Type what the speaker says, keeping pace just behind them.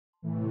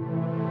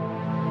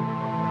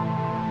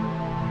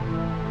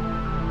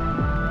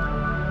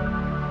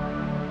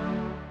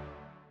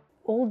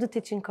the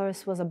teaching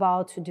course was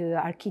about the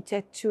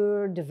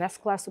architecture, the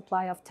vascular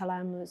supply of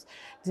thalamus,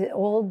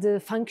 all the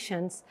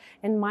functions,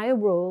 and my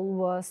role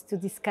was to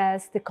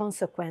discuss the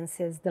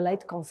consequences, the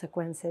late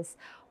consequences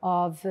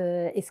of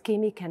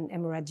ischemic and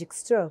hemorrhagic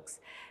strokes.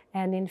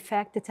 And in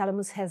fact, the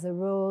thalamus has a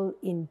role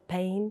in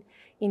pain,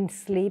 in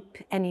sleep,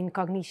 and in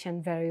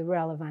cognition very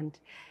relevant.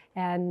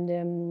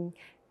 And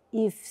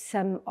if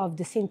some of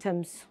the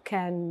symptoms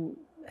can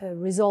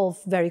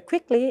resolve very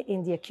quickly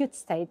in the acute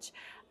stage,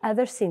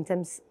 other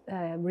symptoms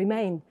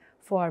remain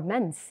for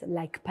months,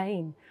 like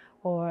pain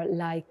or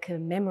like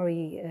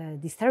memory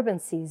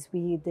disturbances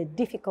with the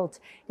difficulty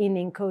in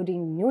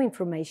encoding new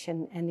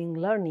information and in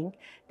learning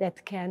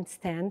that can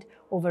stand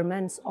over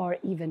months or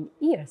even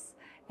years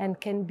and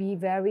can be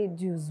very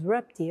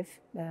disruptive,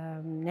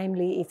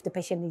 namely if the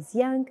patient is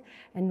young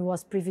and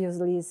was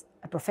previously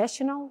a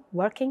professional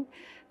working,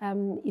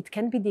 it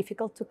can be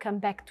difficult to come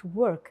back to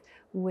work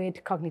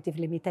with cognitive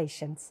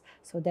limitations.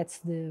 So that's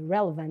the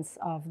relevance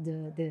of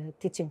the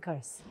teaching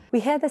course.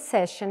 We had a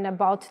session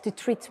about the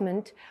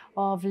treatment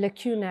of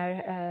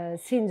lacunar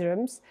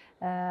syndromes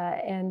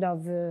and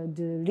of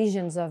the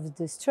lesions of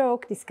the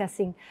stroke,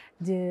 discussing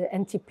the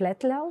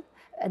antiplatelet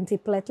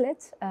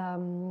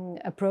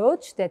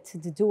approach, that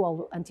the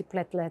dual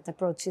antiplatelet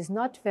approach is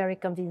not very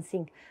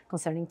convincing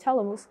concerning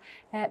thalamus,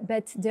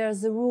 but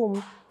there's a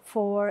room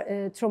for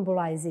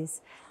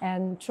thrombolysis.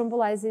 And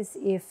thrombolysis,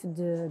 if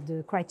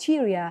the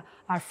criteria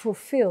are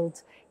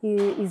fulfilled,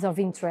 is of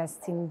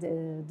interest in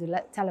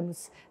the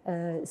thalamus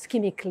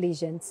ischemic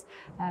lesions.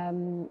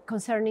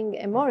 Concerning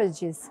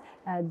hemorrhages,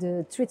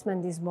 the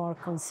treatment is more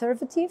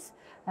conservative,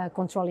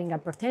 controlling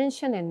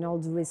hypertension and all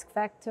the risk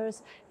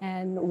factors,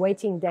 and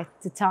waiting that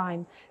the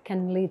time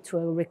can lead to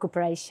a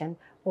recuperation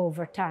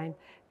over time.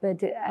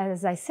 But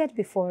as I said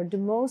before, the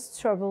most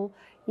trouble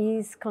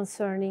is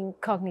concerning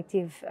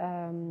cognitive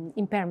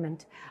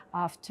impairment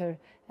after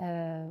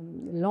a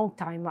long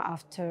time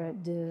after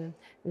the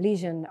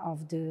lesion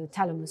of the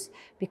thalamus,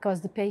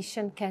 because the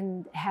patient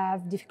can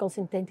have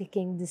difficulty in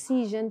taking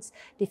decisions,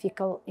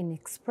 difficult in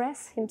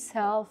express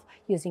himself,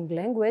 using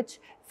language,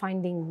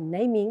 finding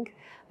naming,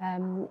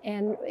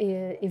 and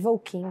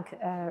evoking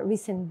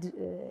recent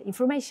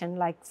information,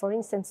 like for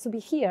instance to be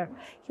here.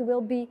 He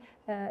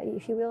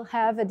will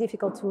have a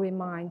difficulty to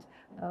remind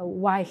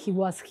why he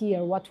was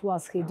here, what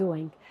was he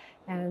doing,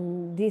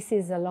 and this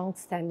is a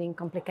long-standing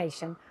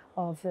complication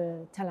of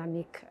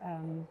thalamic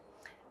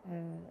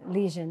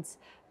lesions.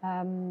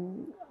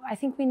 I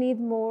think we need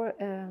more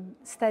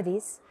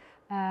studies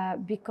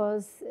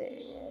because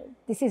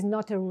this is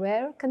not a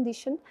rare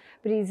condition,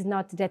 but it is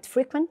not that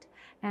frequent,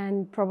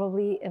 and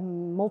probably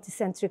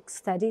multicentric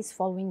studies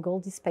following all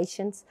these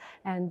patients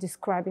and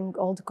describing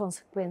all the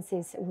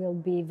consequences will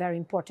be very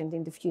important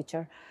in the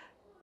future.